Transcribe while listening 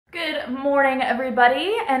Good morning,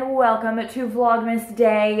 everybody, and welcome to Vlogmas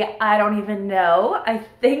Day, I don't even know. I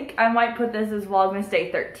think I might put this as Vlogmas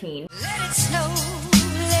Day 13. Let it snow,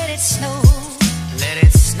 let it snow, let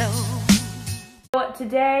it snow. So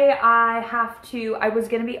today I was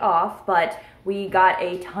gonna be off, but we got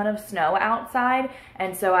a ton of snow outside,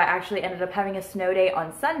 and so I actually ended up having a snow day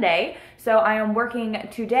on Sunday. So I am working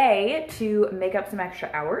today to make up some extra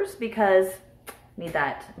hours because I need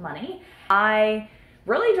that money. I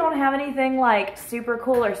really don't have anything like super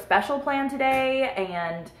cool or special planned today,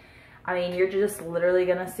 and I mean, you're just literally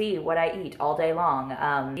gonna see what I eat all day long,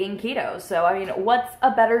 being keto. So I mean, what's a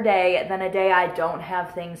better day than a day I don't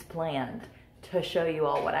have things planned to show you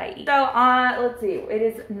all what I eat? So let's see, it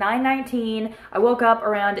is 9:19. I woke up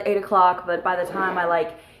around 8 o'clock, but by the time I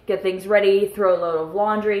like get things ready, throw a load of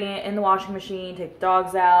laundry in the washing machine, take the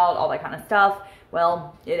dogs out, all that kind of stuff,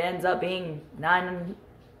 well, it ends up being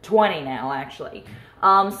 9:20 now, actually.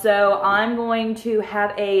 So I'm going to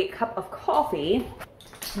have a cup of coffee.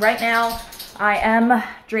 Right now, I am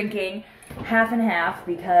drinking half and half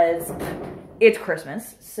because it's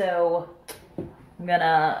Christmas. So I'm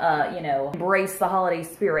gonna, you know, embrace the holiday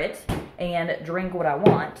spirit and drink what I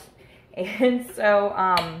want. And so,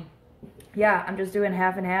 yeah, I'm just doing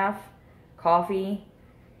half and half coffee.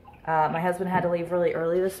 My husband had to leave really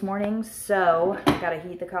early this morning, so I gotta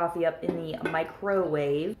heat the coffee up in the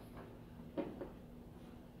microwave.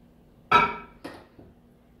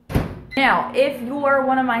 Now, if you're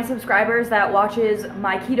one of my subscribers that watches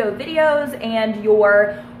my keto videos and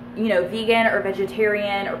you're, you know, vegan or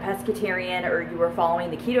vegetarian or pescatarian, or you are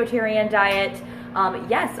following the ketotarian diet,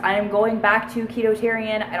 yes, I am going back to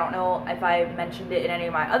ketotarian. I don't know if I mentioned it in any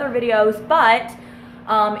of my other videos, but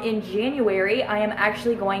in January, I am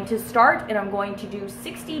actually going to start, and I'm going to do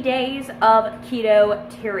 60 days of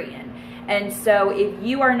ketotarian. And so if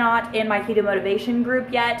you are not in my keto motivation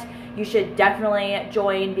group yet, you should definitely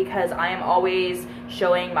join, because I am always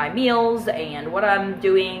showing my meals and what I'm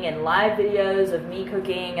doing and live videos of me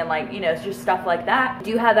cooking and, like, you know, it's just stuff like that. I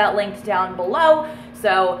do have that linked down below,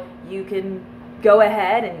 so you can go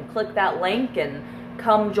ahead and click that link and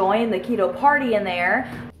come join the keto party in there.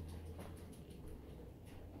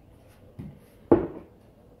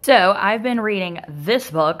 So I've been reading this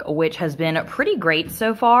book, which has been pretty great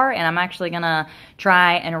so far, and I'm actually gonna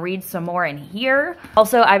try and read some more in here.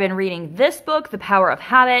 Also, I've been reading this book, The Power of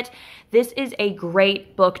Habit. This is a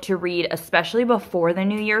great book to read, especially before the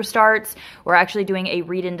new year starts. We're actually doing a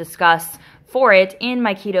read and discuss for it in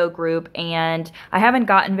my keto group, and I haven't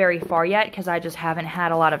gotten very far yet because I just haven't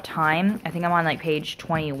had a lot of time. I think I'm on like page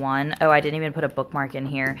 21. Oh, I didn't even put a bookmark in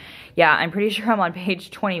here. Yeah, I'm pretty sure I'm on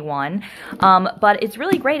page 21. But it's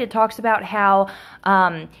really great. It talks about how,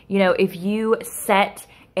 you know, if you set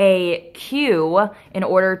a cue in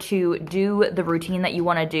order to do the routine that you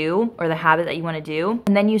want to do, or the habit that you want to do,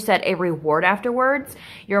 and then you set a reward afterwards,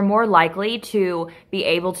 you're more likely to be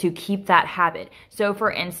able to keep that habit. So for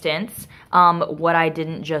instance, what I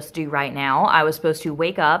didn't just do right now, I was supposed to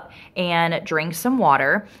wake up and drink some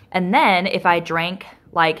water, and then if I drank,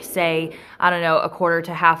 like, say, I don't know, a quarter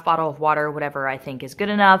to half bottle of water, whatever I think is good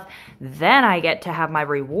enough, then I get to have my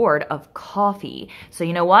reward of coffee. So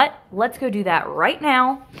you know what? Let's go do that right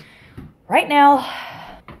now. Right now.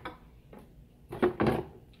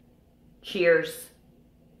 Cheers.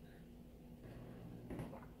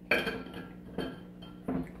 Okay,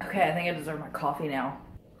 I think I deserve my coffee now.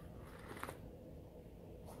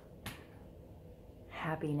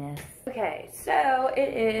 Happiness. Okay, so it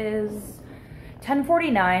is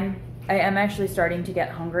 10:49. I am actually starting to get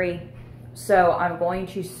hungry, so I'm going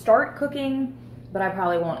to start cooking, but I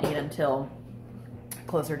probably won't eat until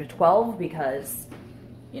closer to 12 because,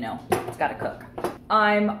 you know, it's gotta cook.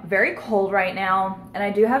 I'm very cold right now, and I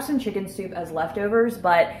do have some chicken soup as leftovers,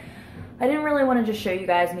 but I didn't really want to just show you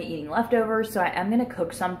guys me eating leftovers, so I am gonna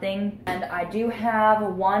cook something. And I do have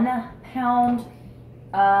 1 pound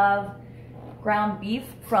of ground beef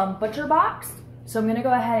from Butcher Box. So I'm gonna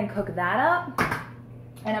go ahead and cook that up.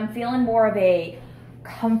 And I'm feeling more of a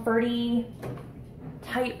comforty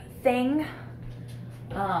type thing.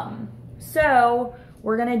 So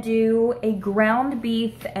we're gonna do a ground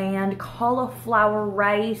beef and cauliflower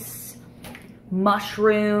rice,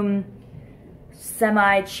 mushroom,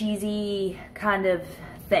 semi-cheesy kind of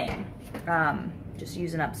thing. Just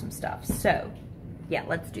using up some stuff. So yeah,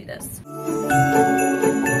 let's do this.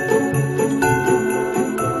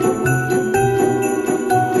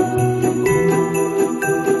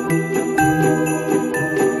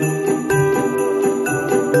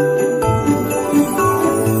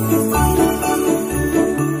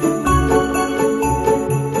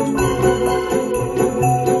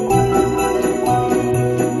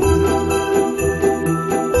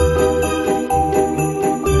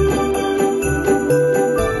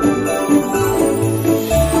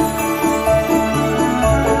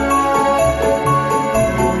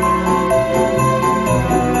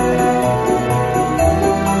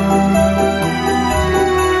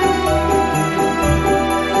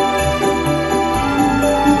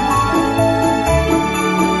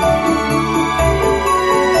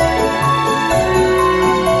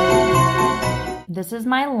 this is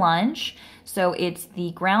my lunch. So it's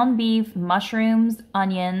the ground beef, mushrooms,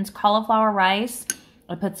 onions, cauliflower rice.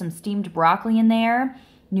 I put some steamed broccoli in there,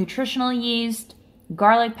 nutritional yeast,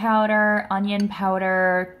 garlic powder, onion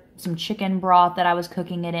powder, some chicken broth that I was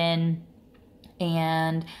cooking it in,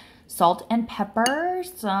 and salt and pepper,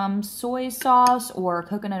 some soy sauce or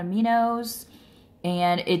coconut aminos,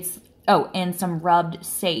 and and some rubbed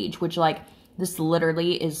sage, which like this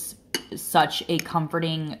literally is such a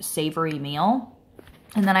comforting savory meal.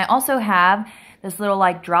 And then I also have this little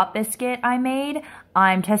like drop biscuit I made.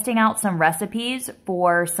 I'm testing out some recipes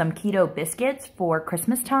for some keto biscuits for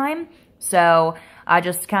Christmas time. So I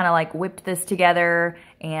just kind of like whipped this together,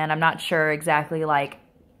 and I'm not sure exactly like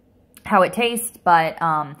how it tastes, but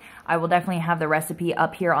I will definitely have the recipe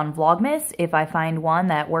up here on Vlogmas if I find one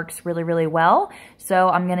that works really, really well. So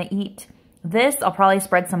I'm gonna eat this. I'll probably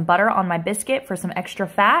spread some butter on my biscuit for some extra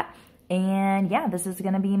fat. And yeah, this is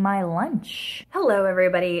gonna be my lunch. Hello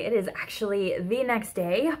everybody, it is actually the next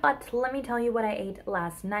day, but let me tell you what I ate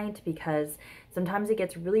last night, because sometimes it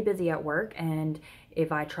gets really busy at work, and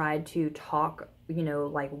if I tried to talk, you know,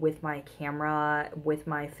 like with my camera, with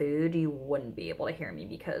my food, you wouldn't be able to hear me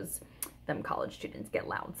because them college students get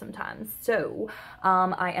loud sometimes. So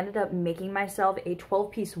I ended up making myself a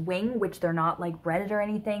 12-piece wing, which they're not like breaded or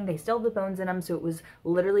anything. They still have the bones in them, so it was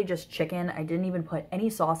literally just chicken. I didn't even put any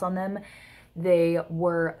sauce on them. They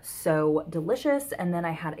were so delicious. And then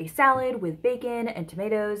I had a salad with bacon and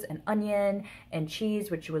tomatoes and onion and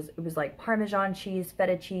cheese, which was, it was like Parmesan cheese,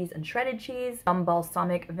 feta cheese, and shredded cheese. Some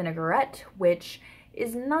balsamic vinaigrette, which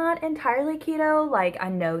is not entirely keto. Like, I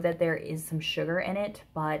know that there is some sugar in it,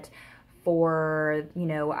 but for, you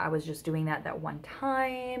know, I was just doing that one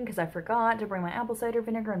time because I forgot to bring my apple cider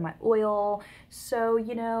vinegar and my oil. So,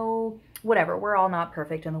 you know, whatever, we're all not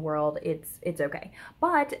perfect in the world. It's okay.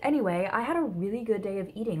 But anyway, I had a really good day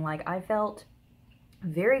of eating. Like, I felt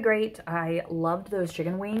very great. I loved those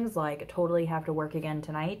chicken wings. Like, totally have to work again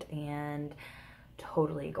tonight, and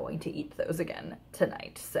totally going to eat those again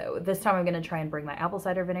tonight. So this time I'm going to try and bring my apple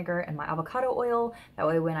cider vinegar and my avocado oil. That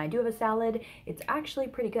way when I do have a salad, it's actually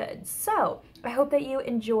pretty good. So I hope that you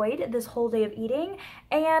enjoyed this whole day of eating,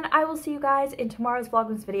 and I will see you guys in tomorrow's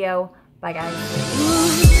Vlogmas video. Bye guys.